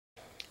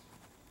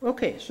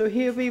Okay, so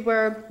here we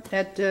were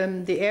at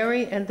the air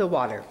and the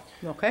water.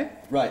 Okay.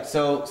 Right.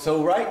 So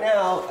right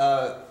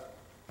now,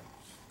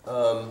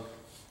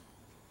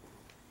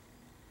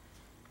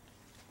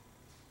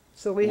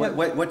 so we have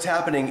what's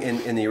happening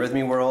in the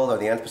eurythmy world or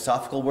the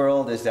anthroposophical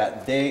world is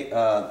that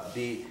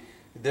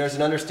there's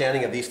an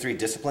understanding of these three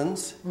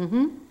disciplines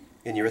in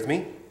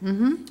eurythmy,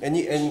 and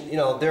you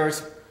know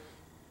there's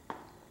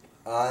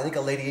I think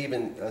a lady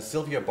even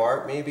Sylvia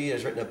Bart maybe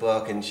has written a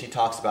book and she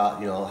talks about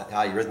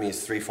how eurythmy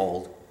is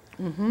threefold.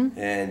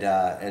 And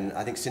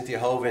I think Cynthia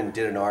Hoven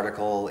did an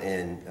article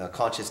in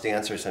Conscious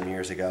Dancer some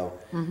years ago,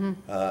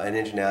 an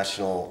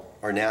international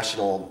or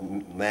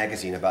national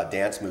magazine about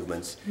dance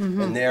movements.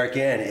 And there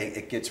again,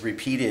 it gets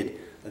repeated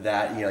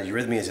that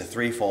eurythmy is a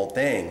threefold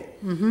thing.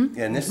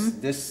 And this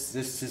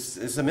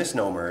is a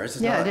misnomer. This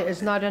is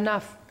it's not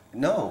enough.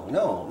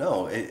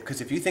 No.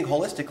 Because if you think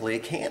holistically,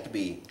 it can't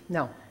be.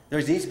 No.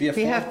 There needs to be a.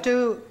 We have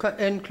to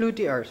include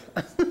the earth.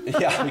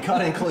 Yeah, we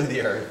gotta include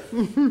the earth.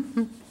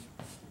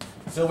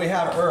 So we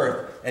have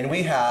earth, and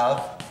we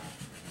have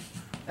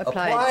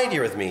applied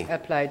eurythmy.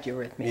 Applied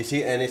eurythmy. You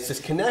see, and it's this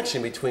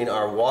connection between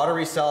our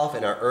watery self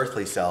and our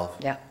earthly self.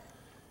 Yeah.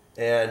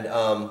 And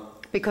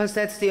because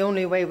that's the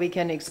only way we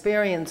can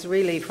experience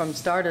really from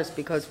starters.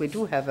 Because we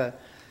do have a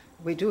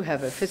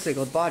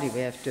physical body. We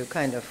have to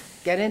kind of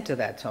get into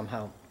that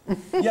somehow.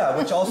 Yeah,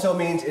 which also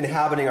means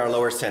inhabiting our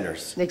lower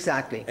centers.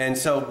 Exactly. And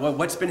so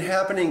what's been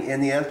happening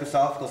in the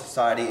Anthroposophical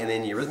Society and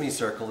in the Eurythmy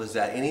Circle is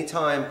that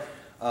anytime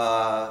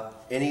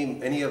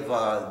any of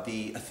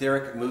the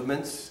etheric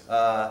movements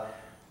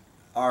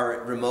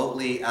are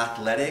remotely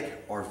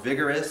athletic or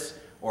vigorous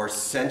or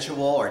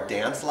sensual or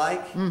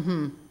dance-like,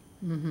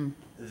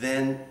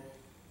 then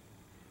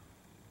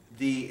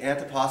the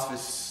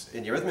anthroposophists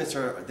in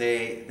Eurythmists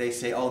they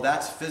say, oh,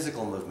 that's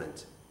physical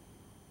movement.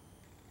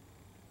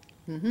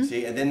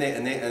 See, and then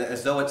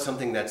as though it's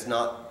something that's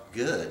not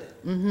good.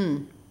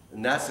 And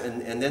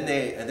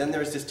then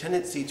there's this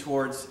tendency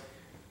towards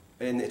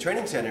in the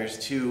training centers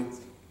to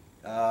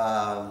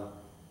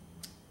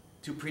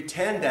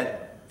pretend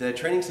that the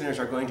training centers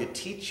are going to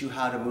teach you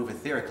how to move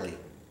etherically.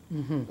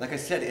 Like I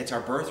said, it's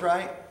our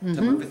birthright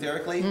to move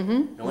etherically.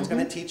 No one's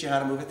going to teach you how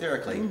to move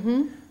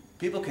etherically.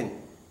 People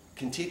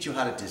can teach you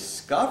how to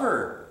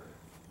discover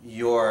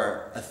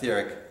your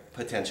etheric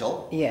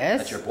potential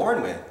that you're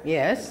born with.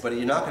 Yes. But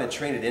you're not going to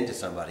train it into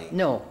somebody.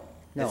 No.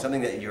 It's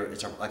something that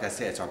like I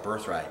say, it's our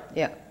birthright.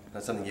 Yeah.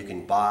 Not something you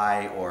can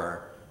buy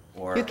or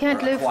you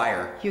can't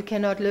acquire. You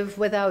cannot live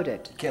without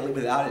it. You can't live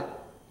without it.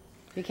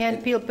 You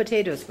can't peel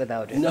potatoes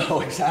without it.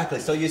 No, exactly.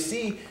 So you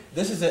see,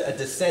 this is a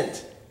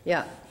descent.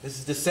 Yeah. This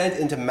is descent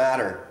into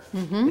matter.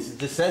 This is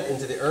descent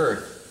into the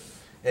earth.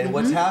 And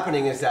what's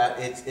happening is that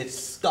it's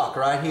stuck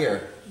right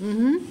here.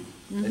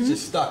 It's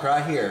just stuck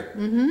right here.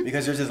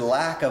 Because there's this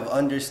lack of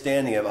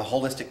understanding of a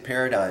holistic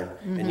paradigm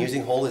and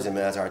using holism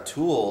as our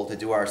tool to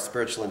do our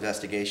spiritual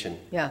investigation.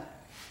 Yeah.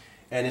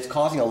 And it's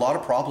causing a lot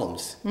of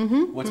problems.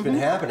 What's been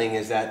happening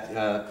is that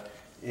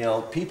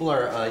people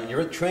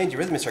are trained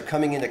eurythmists are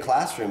coming into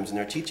classrooms and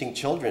they're teaching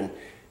children,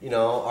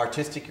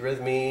 artistic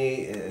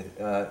eurythmy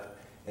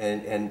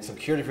and some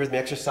curative eurythmy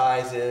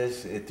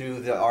exercises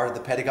through the art of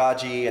the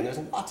pedagogy. And there's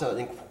lots of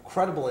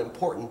incredible,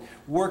 important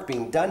work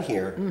being done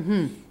here.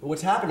 But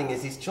what's happening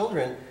is these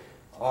children,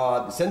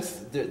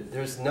 since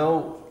there's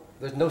no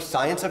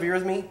science of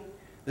eurythmy,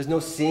 there's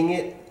no seeing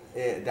it.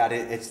 That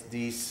it's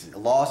these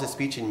laws of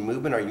speech and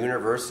movement are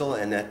universal,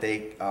 and that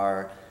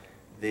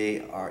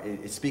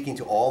it's speaking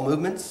to all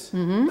movements,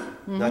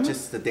 not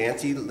just the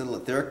dancey little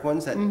etheric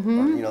ones that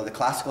are, the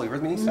classical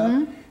eurythmy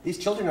stuff. These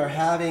children are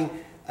having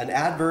an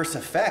adverse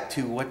effect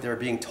to what they're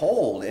being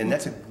told, and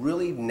that's a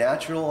really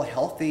natural,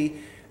 healthy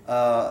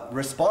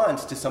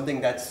response to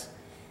something that's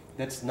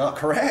not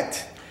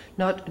correct.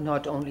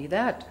 Not only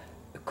that,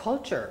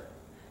 culture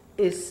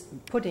is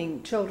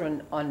putting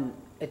children on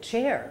a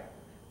chair.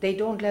 They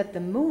don't let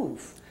them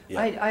move.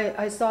 Yeah.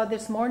 I saw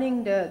this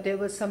morning there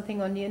was something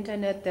on the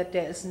internet that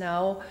there is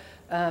now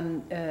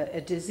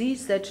a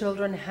disease that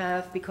children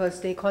have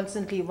because they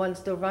constantly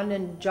want to run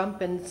and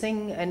jump and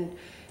sing and.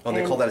 Oh,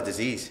 they call that a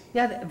disease.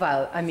 Yeah,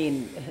 well, I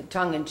mean,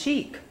 tongue in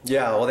cheek.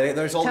 Yeah, well,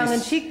 there's all tongue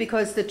in cheek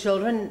because the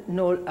children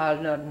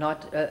are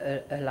not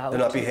allowed. They're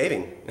not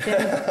behaving.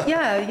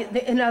 Yeah,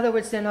 in other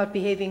words, they're not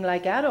behaving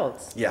like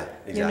adults. Yeah,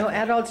 exactly.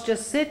 Adults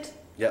just sit.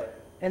 Yep.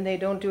 And they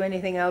don't do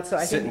anything else. So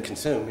sit and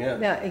consume. Yeah.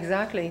 Yeah,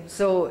 exactly.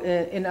 So,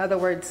 in other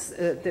words,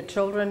 the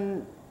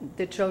children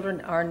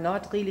are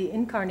not really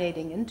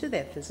incarnating into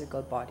their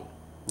physical body.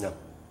 No,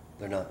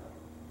 they're not.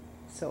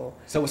 So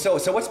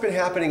what's been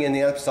happening in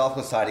the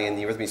Anthroposophical Society and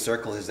the Eurythmy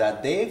Circle is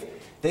that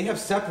they have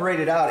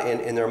separated out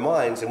in their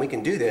minds, and we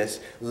can do this,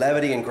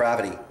 levity and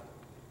gravity.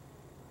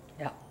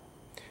 Yeah.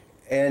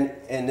 And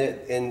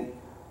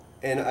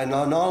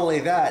not only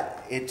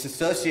that, it's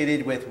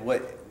associated with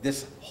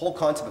this whole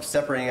concept of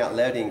separating out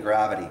levity and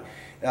gravity.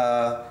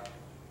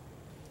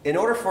 In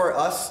order for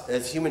us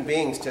as human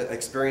beings to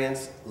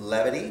experience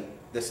levity,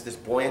 this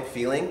buoyant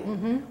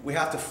feeling, we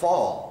have to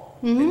fall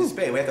into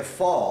space. We have to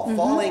fall.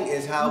 Falling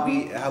is how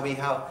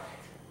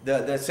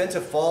the sense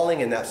of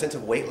falling and that sense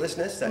of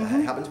weightlessness that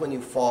happens when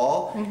you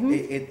fall,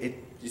 it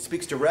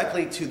speaks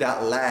directly to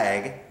that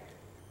lag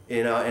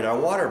in our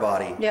water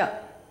body. Yeah.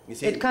 You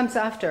see, it comes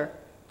after.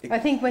 I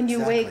think when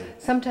you wake,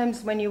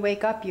 sometimes when you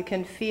wake up, you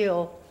can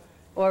feel,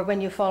 or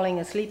when you're falling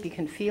asleep, you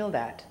can feel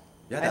that.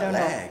 Yeah, that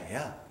lag,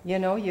 yeah. You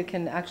know, you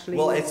can actually...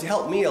 Well, it's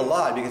helped me a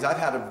lot because I've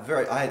had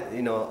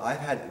I've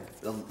had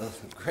a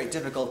great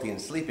difficulty in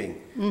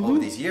sleeping over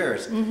these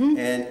years.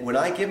 And when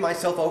I give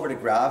myself over to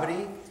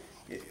gravity...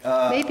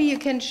 maybe you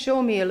can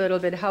show me a little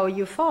bit how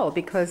you fall,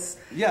 because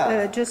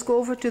just go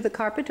over to the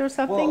carpet or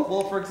something.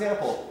 Well, for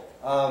example,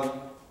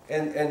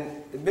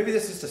 and maybe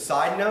this is a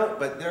side note,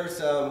 but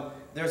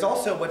there's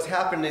also what's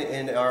happened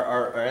in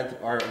our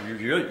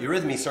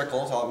eurythmy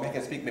circles. I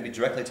can speak maybe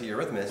directly to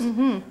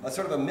eurythmists. A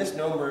sort of a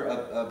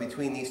misnomer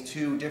between these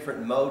two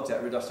different modes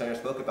that Rudolf Steiner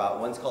spoke about.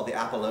 One's called the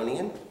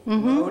Apollonian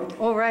mode,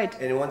 oh, right,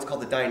 and one's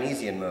called the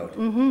Dionysian mode.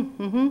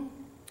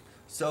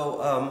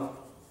 So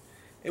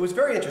it was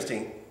very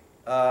interesting.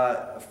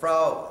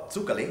 Frau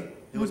Zuccali,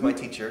 who was my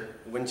teacher,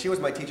 when she was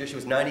my teacher, she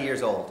was 90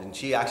 years old, and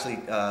she actually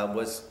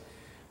was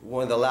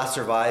one of the last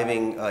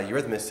surviving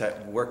eurythmists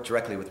that worked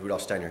directly with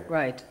Rudolf Steiner.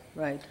 Right,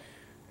 right.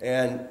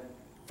 And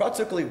Frau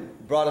Zuccali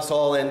brought us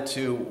all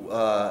into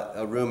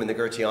a room in the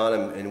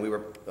Goetheanum, and we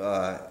were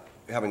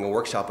having a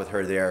workshop with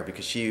her there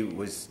because she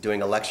was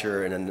doing a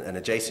lecture in an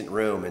adjacent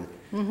room.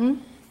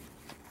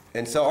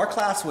 And so our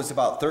class was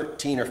about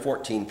 13 or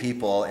 14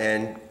 people,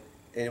 and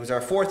it was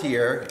our fourth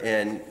year,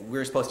 and we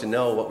were supposed to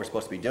know what we're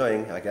supposed to be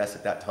doing, I guess,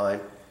 at that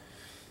time.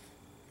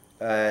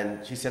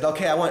 And she said,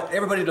 okay, I want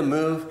everybody to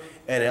move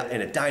in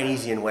a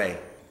Dionysian way.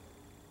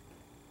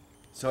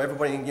 So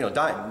everybody, you know,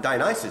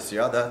 Dionysus,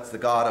 that's the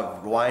god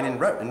of wine and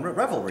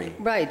revelry.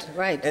 Right,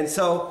 right. And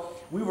so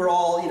we were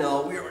all,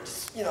 we were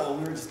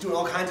just doing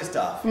all kinds of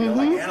stuff,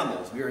 like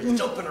animals. We were just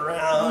jumping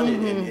around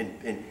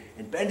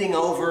and bending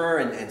over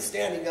and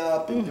standing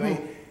up and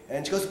doing,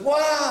 and she goes,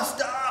 wow,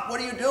 stop,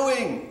 what are you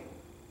doing?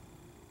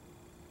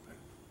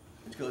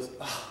 And she goes,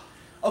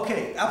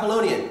 okay,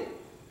 Apollonian.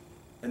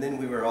 And then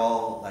we were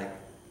all like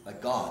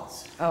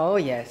gods. Oh,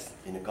 yes.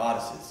 And the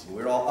goddesses. And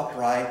we were all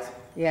upright.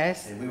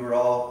 Yes. And we were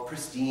all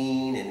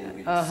pristine and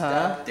we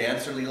stepped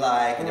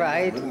dancerly-like. And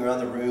right. moving around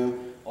the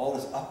room, all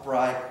this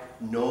upright,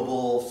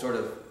 noble sort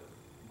of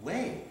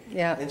way.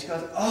 Yeah. And she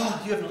goes,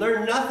 oh, you have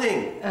learned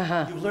nothing.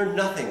 You've learned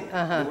nothing.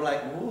 And we're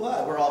like,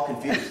 what? We're all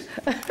confused.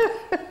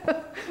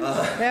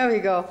 There we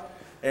go.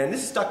 And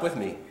this stuck with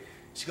me.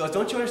 She goes,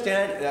 don't you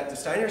understand that the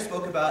Steiner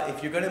spoke about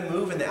if you're going to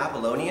move in the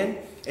Apollonian,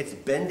 it's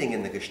bending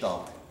in the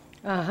Gestalt.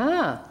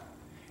 And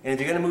if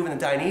you're going to move in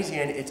the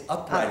Dionysian, it's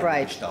upright in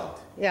the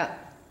Gestalt. Yeah.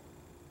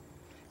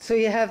 So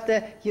you have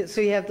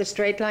the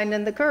straight line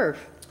and the curve.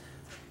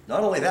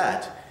 Not only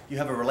that, you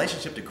have a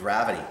relationship to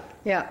gravity.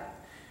 Yeah.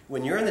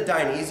 When you're in the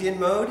Dionysian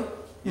mode,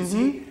 you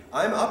see,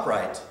 I'm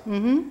upright.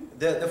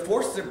 The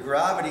forces of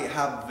gravity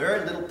have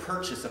very little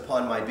purchase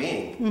upon my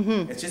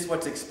being. It's just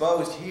what's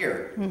exposed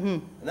here.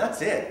 And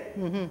that's it.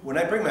 When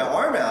I bring my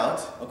arm out,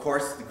 of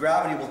course, the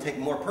gravity will take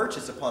more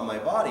purchase upon my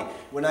body.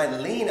 When I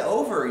lean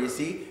over, you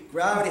see,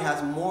 gravity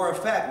has more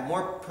effect,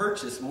 more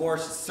purchase, more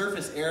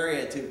surface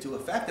area to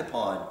affect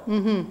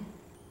upon.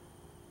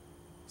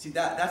 See,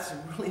 that's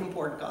a really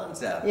important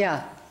concept.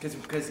 Yeah.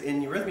 Because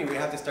in eurythmy, we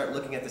have to start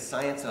looking at the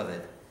science of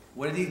it.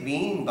 What did he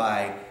mean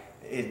by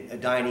a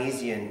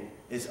Dionysian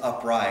is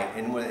upright,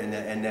 and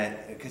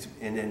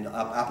then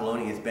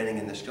Apollonian is bending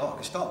in the Gestalt?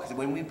 Because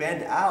when we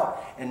bend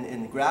out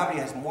and gravity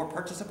has more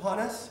purchase upon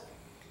us,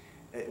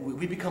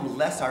 we become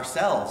less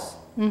ourselves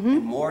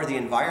and more the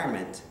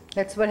environment.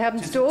 That's what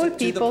happens to old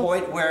people. To the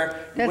point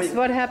where... That's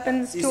what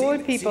happens to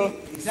old people.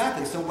 See,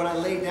 exactly. So when I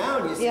lay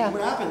down, you see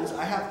what happens?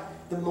 I have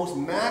the most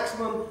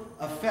maximum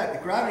effect. The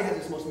gravity has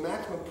this most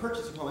maximum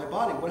purchase upon my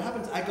body. What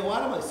happens? I go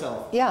out of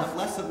myself. Yeah. There's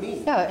less of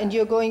me. Yeah, and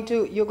you're going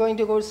to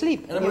go to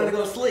sleep. And I'm going to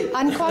go to sleep.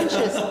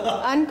 Unconscious.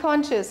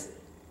 Unconscious.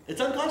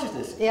 It's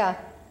unconsciousness. Yeah.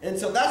 And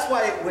so that's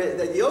why when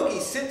the yogi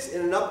sits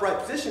in an upright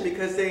position,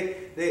 because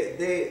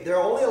they're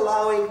only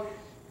allowing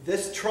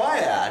this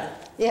triad.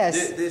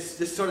 Yes.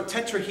 This sort of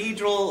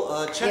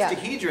tetrahedral,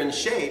 chestahedron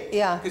shape.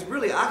 Yeah. Because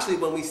really, actually,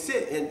 when we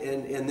sit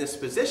in this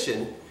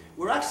position,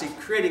 we're actually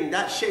creating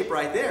that shape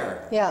right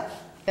there. Yeah.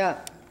 Yeah.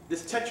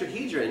 This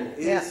tetrahedron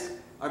is,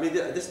 I mean,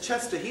 this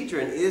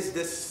chestahedron is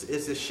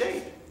this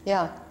shape.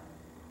 Yeah.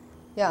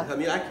 Yeah. I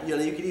mean,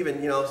 you could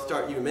even,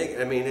 start,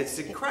 I mean, it's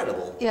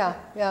incredible. Yeah.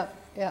 Yeah.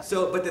 Yeah.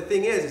 So, but the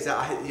thing is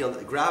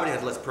that gravity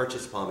has less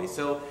purchase upon me.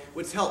 So,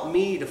 what's helped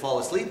me to fall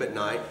asleep at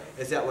night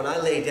is that when I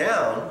lay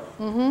down,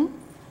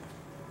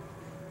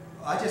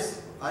 I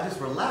just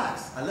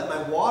relax. I let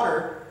my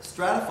water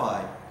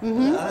stratify.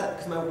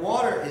 Because my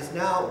water is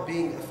now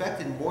being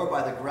affected more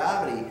by the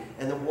gravity,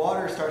 and the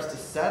water starts to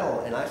settle,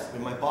 and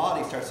my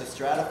body starts to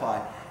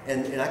stratify,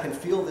 and I can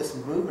feel this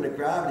movement of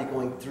gravity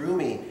going through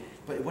me,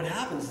 But what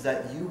happens is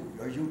that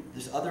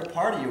this other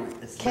part of you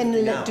is can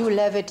do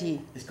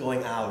levity. It's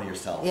going out of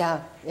yourself.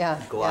 Yeah,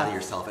 yeah. You go out of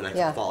yourself, and I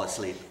can fall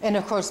asleep. And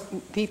of course,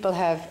 people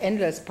have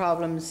endless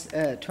problems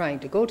trying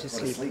to go to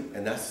sleep.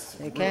 And that's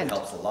really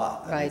helps a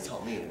lot. Right. It's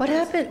helped me.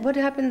 What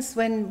happens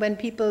when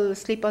people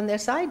sleep on their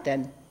side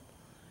then?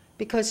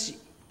 Because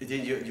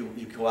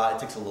you go out. It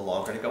takes a little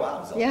longer to go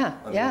out.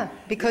 Yeah,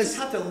 because you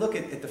just have to look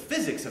at the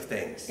physics of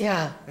things.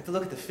 Yeah. You have to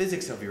look at the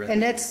physics of eurythmy.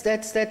 And that's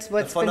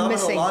what's been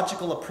missing. The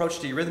phenomenological approach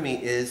to eurythmy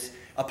is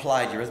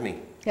applied eurythmy.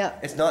 Yeah.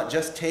 It's not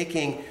just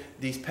taking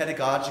these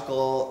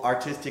pedagogical,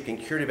 artistic, and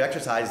curative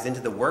exercises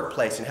into the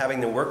workplace and having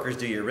the workers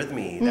do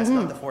eurythmy. That's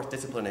not the fourth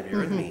discipline of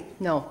eurythmy.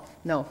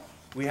 No.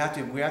 We have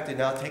to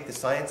now take the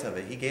science of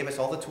it. He gave us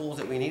all the tools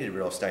that we needed,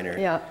 Rudolf Steiner.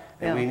 Yeah.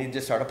 And we need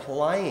to start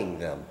applying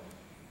them.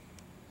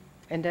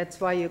 And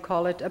that's why you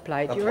call it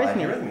applied eurythmy. Applied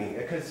eurythmy,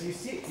 because you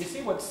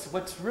see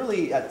what's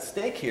really at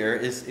stake here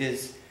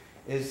is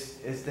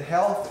the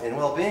health and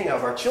well-being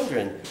of our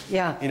children.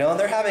 Yeah. You know,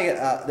 they're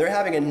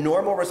having a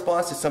normal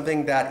response to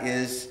something that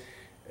is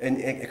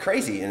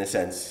crazy in a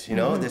sense. You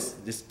know,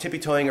 this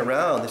tippy-toeing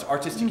around, this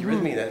artistic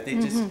eurythmy that they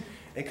just.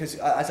 Because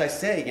as I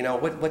say, you know,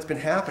 what's been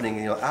happening,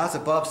 you know, as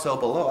above, so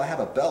below. I have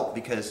a belt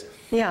because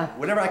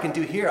whatever I can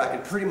do here, I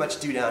can pretty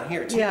much do down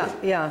here too.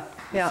 Yeah.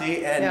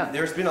 See, and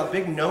there's been a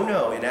big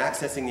no-no in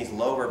accessing these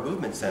lower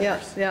movement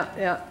centers.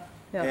 Yeah.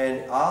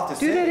 And I'll have to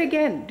say...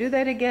 Do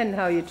that again,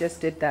 how you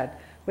just did that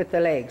with the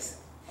legs.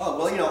 Oh,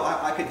 well, you know,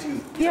 I could do...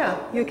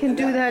 You can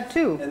do that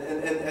too.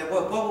 And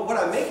what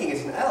I'm making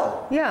is an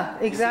L. Yeah,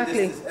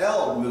 exactly. This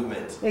L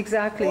movement.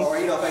 Exactly. Or,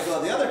 you know, if I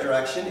go the other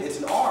direction, it's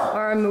an R.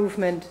 R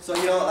movement. So,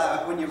 you know,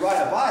 when you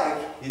ride a bike,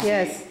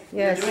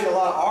 you're doing a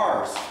lot of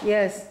R's.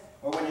 Yes.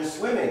 Or when you're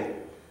swimming,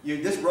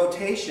 this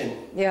rotation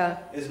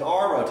is an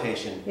R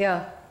rotation.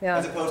 Yeah.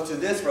 As opposed to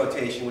this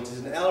rotation, which is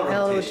an L rotation.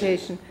 L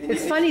rotation.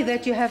 It's funny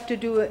that you have to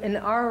do an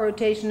R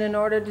rotation in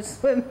order to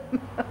swim.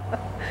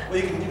 Well,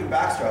 you can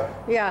backstroke.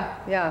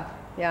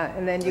 Yeah,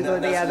 and then you go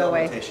the other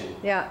way. Rotation.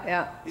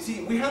 Yeah. You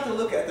see, we have to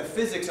look at the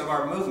physics of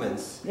our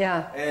movements.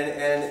 Yeah.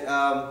 And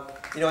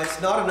you know,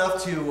 it's not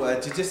enough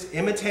to just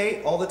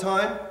imitate all the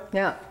time.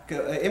 Yeah.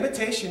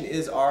 Imitation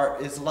is our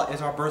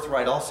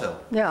birthright also.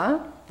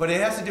 Yeah. But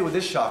it has to do with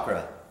this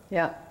chakra.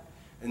 Yeah.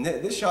 And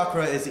this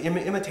chakra is the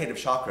imitative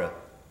chakra.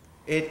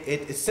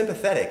 It's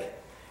sympathetic.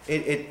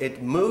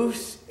 It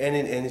moves and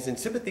is in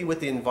sympathy with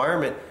the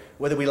environment,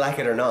 whether we like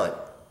it or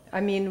not. I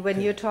mean, when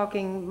you're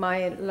talking,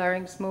 my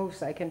larynx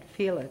moves, I can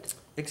feel it.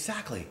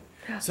 Exactly.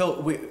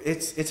 So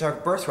it's our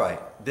birthright,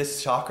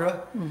 this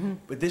chakra.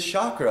 But this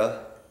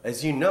chakra,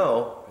 as you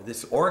know,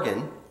 this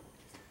organ,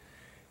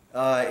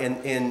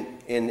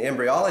 in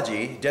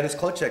embryology, Dennis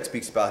Klocek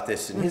speaks about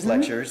this in his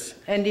lectures.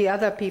 And the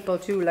other people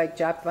too, like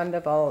Jaap van der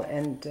Wal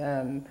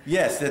and...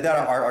 yes,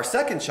 our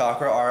second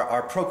chakra,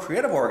 our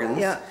procreative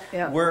organs,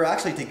 we're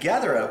actually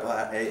together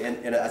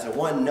as a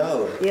one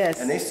node.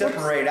 Yes. And they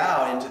separate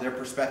out into their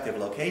respective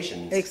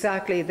locations.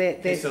 Exactly.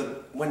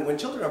 So when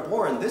children are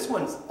born, this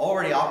one's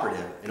already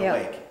operative and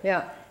awake.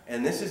 Yeah.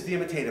 And this is the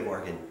imitative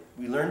organ.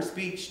 We learn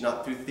speech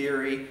not through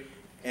theory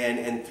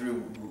and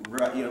through,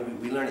 you know,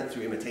 we learn it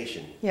through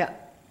imitation. Yeah.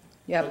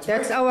 So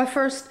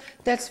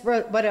that's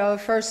what our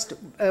first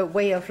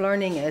way of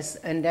learning is,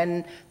 and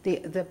then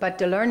but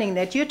the learning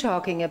that you're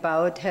talking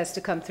about has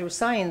to come through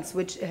science,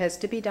 which has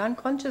to be done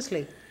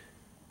consciously.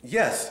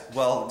 Yes.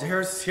 Well,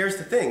 here's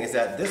the thing: is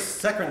that this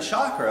second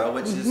chakra,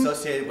 which is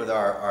associated with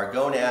our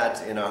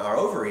gonads and our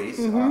ovaries,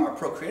 our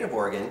procreative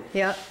organ.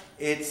 Yeah.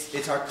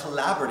 It's our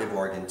collaborative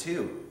organ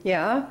too.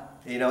 Yeah.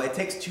 You know, it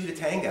takes two to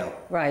tango.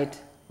 Right.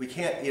 We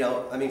can't, you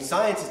know, I mean,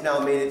 science has now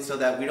made it so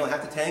that we don't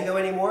have to tango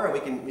anymore,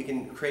 and we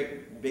can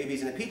create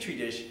babies in a petri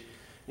dish.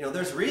 You know,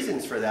 there's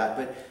reasons for that,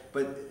 but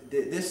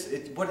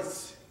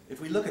if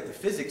we look at the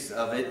physics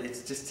of it,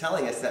 it's just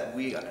telling us that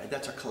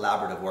that's our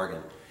collaborative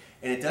organ,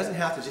 and it doesn't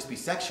have to just be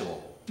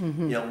sexual.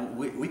 You know,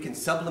 we can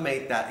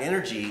sublimate that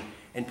energy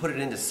and put it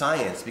into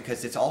science,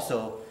 because it's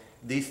also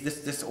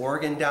this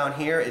organ down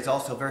here is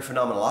also very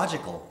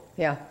phenomenological.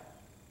 Yeah.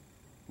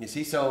 You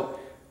see, so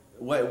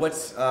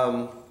what's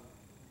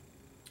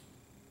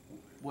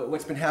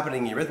been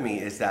happening in eurythmy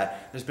is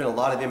that there's been a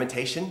lot of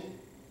imitation,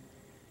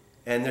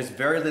 and there's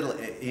very little.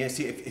 You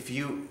see,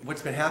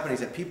 what's been happening is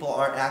that people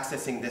aren't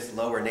accessing this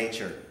lower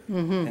nature,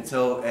 and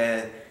so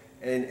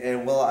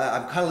well,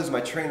 I'm kind of losing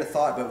my train of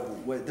thought.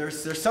 But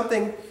there's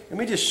something. Let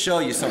me just show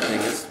you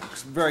something. It's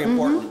very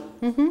important.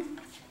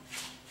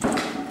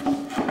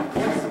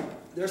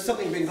 There's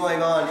something been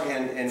going on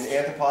in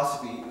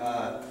anthroposophy.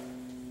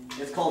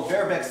 It's called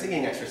Verbeck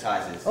singing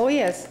exercises. Oh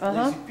yes,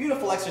 These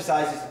beautiful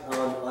exercises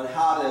on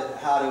how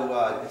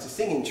to. It's a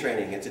singing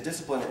training. It's a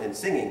discipline in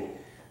singing,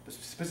 a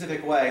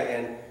specific way.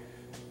 And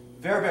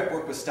Verbeck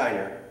worked with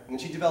Steiner, and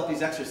she developed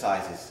these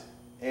exercises.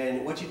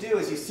 And what you do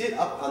is you sit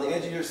up on the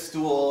edge of your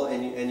stool,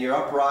 and you're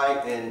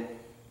upright, and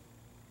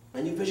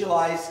you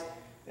visualize.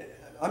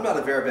 I'm not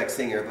a Verbeck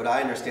singer, but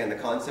I understand the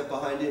concept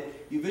behind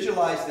it. You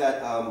visualize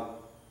that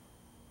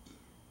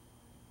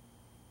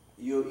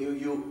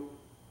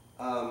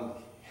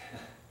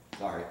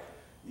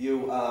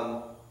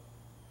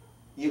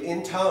you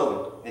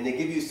intone, and they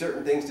give you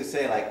certain things to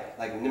say,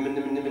 like nim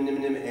nim nim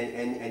nim nim,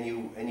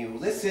 and you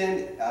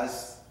listen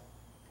as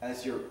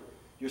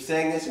you're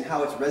saying this and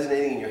how it's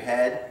resonating in your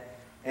head,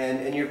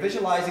 and you're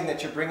visualizing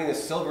that you're bringing a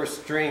silver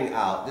string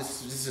out.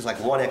 This is like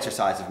one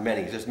exercise of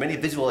many. There's many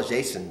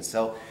visualizations.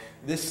 So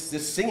this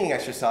singing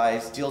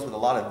exercise deals with a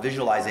lot of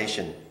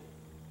visualization.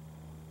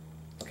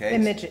 Okay.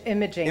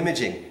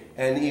 Imaging.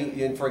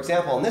 And for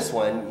example, in this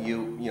one, you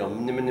know,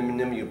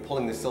 you're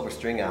pulling the silver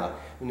string out.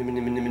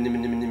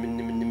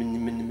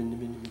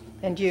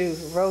 And you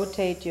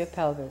rotate your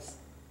pelvis.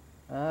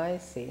 I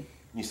see.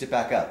 You sit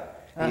back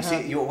up. And you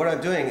see, what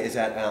I'm doing is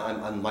that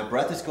my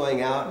breath is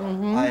going out.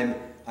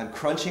 I'm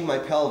crunching my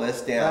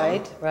pelvis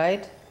down.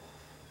 Right.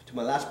 To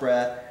my last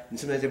breath. And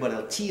sometimes I put a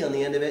little T on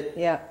the end of it.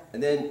 Yeah.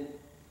 And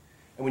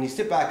when you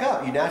sit back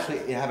up, you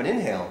naturally have an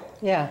inhale.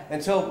 Yeah.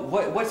 And so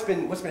what's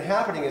been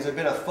happening is there's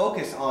been a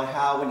focus on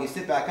how when you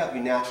sit back up,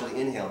 you naturally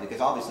inhale,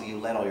 because obviously you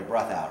let all your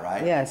breath out,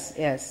 right?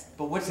 Yes.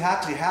 But what's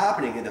actually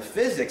happening in the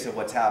physics of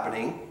what's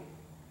happening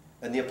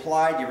and the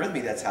applied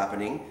eurythmy that's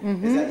happening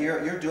is that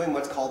you're doing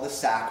what's called the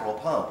sacral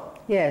pump.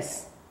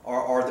 Yes.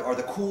 Or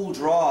the cool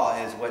draw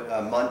is what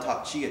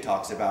Mantak Chia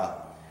talks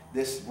about.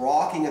 This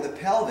rocking of the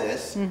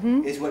pelvis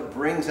is what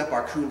brings up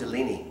our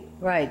kundalini.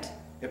 Right.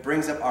 It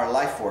brings up our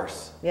life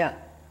force. Yeah.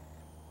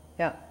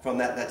 From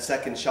that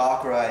second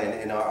chakra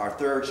and our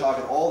third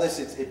chakra, all this,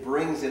 it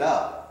brings it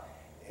up.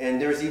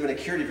 And there's even a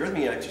curative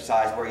eurythmy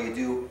exercise where you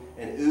do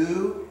an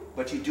oo,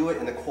 but you do it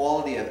in the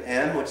quality of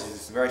M, which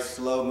is very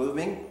slow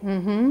moving.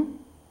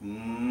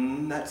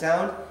 That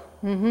sound.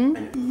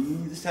 And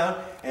ooh, the sound.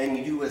 And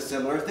you do a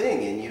similar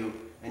thing,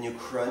 and you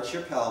crunch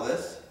your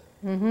pelvis.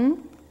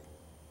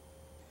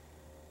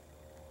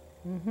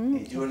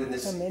 You do it in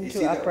this.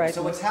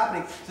 So what's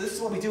happening? So this is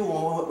what we do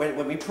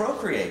when we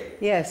procreate.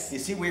 Yes. You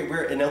see,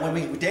 and then when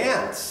we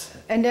dance.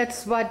 And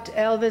that's what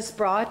Elvis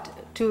brought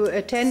to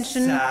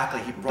attention.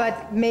 Exactly.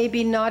 But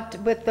maybe not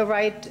with the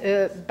right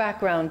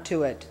background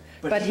to it.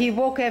 But he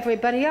woke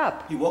everybody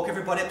up. He woke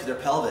everybody up to their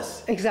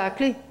pelvis.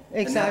 Exactly.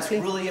 And that's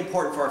really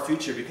important for our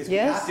future, because we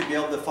have to be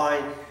able to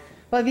find.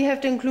 Well, we have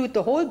to include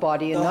the whole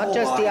body and not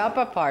just the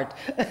upper part.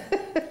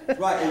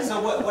 Right, and so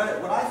what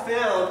I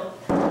found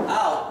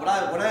out,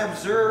 what I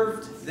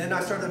observed, then I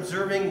started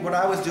observing what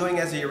I was doing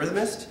as a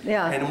eurythmist,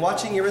 and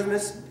watching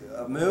eurythmists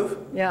move.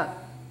 Yeah.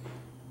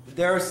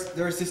 There's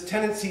this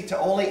tendency to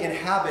only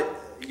inhabit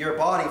your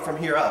body from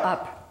here up.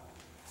 Up,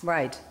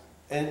 right.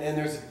 And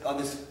there's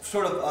this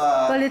sort of.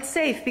 Well, it's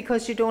safe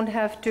because you don't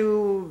have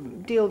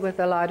to deal with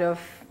a lot of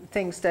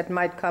things that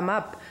might come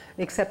up,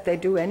 except they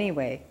do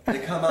anyway. They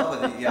come up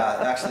with it,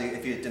 actually,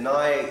 if you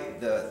deny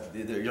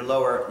your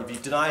lower, if you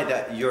deny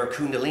that your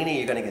kundalini,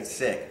 you're going to get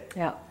sick.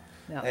 Yeah.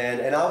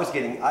 And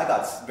I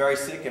got very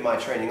sick in my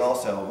training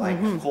also, like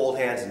cold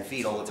hands and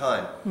feet all the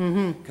time,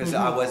 because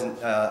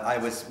I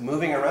was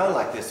moving around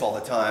like this all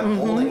the time,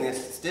 holding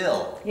this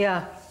still.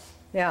 Yeah.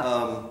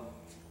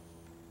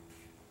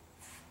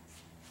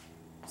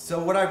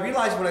 So what I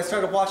realized when I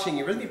started watching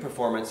eurythmy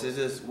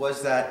performances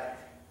was that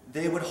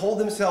they would hold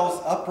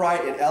themselves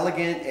upright and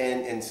elegant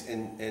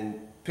and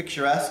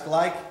picturesque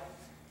like,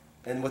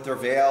 and with their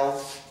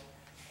veils.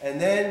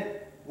 And then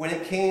when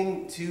it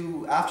came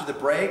to after the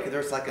break,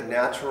 there's like a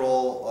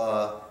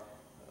natural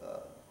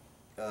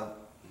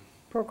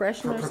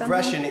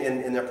progression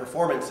in their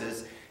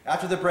performances.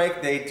 After the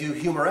break, they do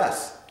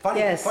humorous,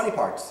 funny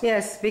parts.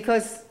 Yes,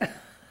 because.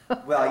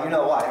 Well, you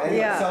know why.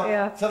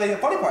 So they have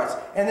funny parts,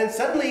 and then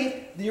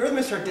suddenly the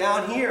eurythmists are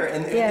down here,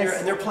 and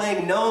they're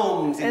playing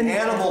gnomes and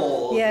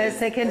animals. Yes,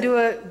 they can do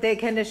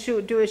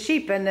a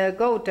sheep and a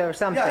goat or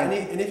something.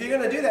 Yeah, and if you're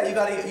going to do that, you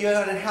got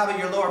to inhabit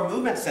your lower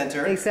movement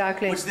center.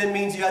 Exactly. Which then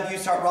means you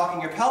start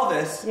rocking your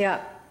pelvis.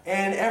 Yeah.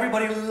 And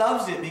everybody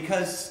loves it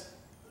because.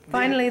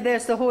 Finally,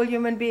 there's the whole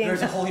human being.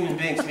 There's a whole human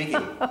being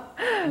speaking.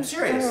 I'm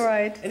serious.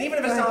 Right. And even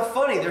if it's not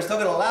funny, they're still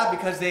going to laugh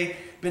because they've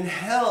been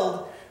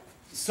held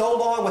so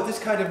long with this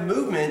kind of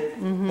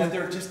movement that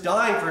they're just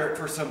dying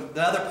for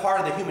the other part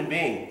of the human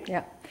being.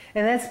 Yeah,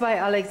 and that's why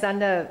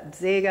Alexander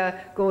Zeger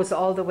goes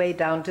all the way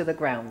down to the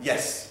ground.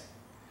 Yes.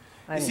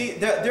 You see,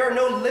 there are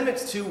no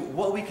limits to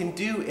what we can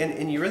do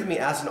in eurythmy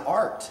as an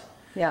art.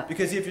 Yeah.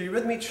 Because if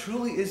eurythmy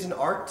truly is an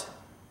art,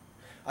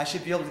 I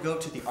should be able to go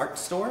to the art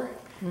store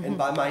and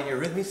buy my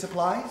eurythmy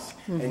supplies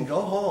and go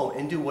home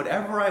and do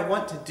whatever I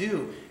want to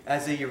do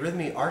as a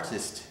eurythmy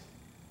artist.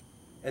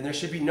 And there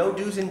should be no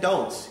do's and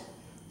don'ts.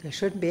 There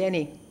shouldn't be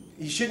any.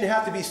 You shouldn't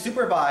have to be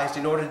supervised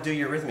in order to do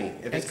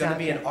eurythmy if it's going to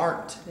be an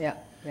art. Yeah.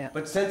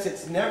 But since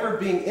it's never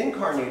being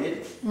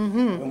incarnated,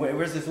 and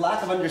there's this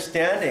lack of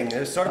understanding,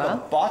 there's sort of a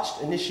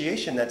botched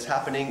initiation that's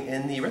happening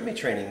in the eurythmy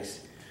trainings.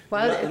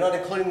 Well, not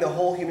including the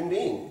whole human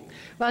being.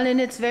 Well,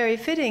 and it's very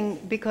fitting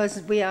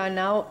because we are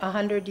now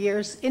 100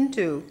 years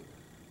into.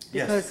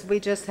 Because we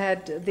just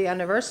had the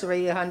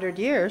anniversary 100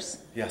 years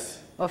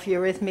of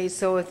eurythmy,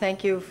 so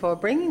thank you for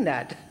bringing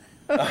that.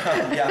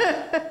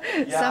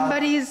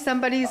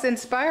 Somebody's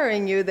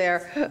inspiring you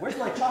there. Where's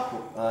my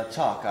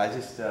chalk? I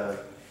just.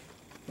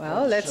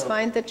 Well, let's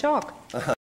find the chalk.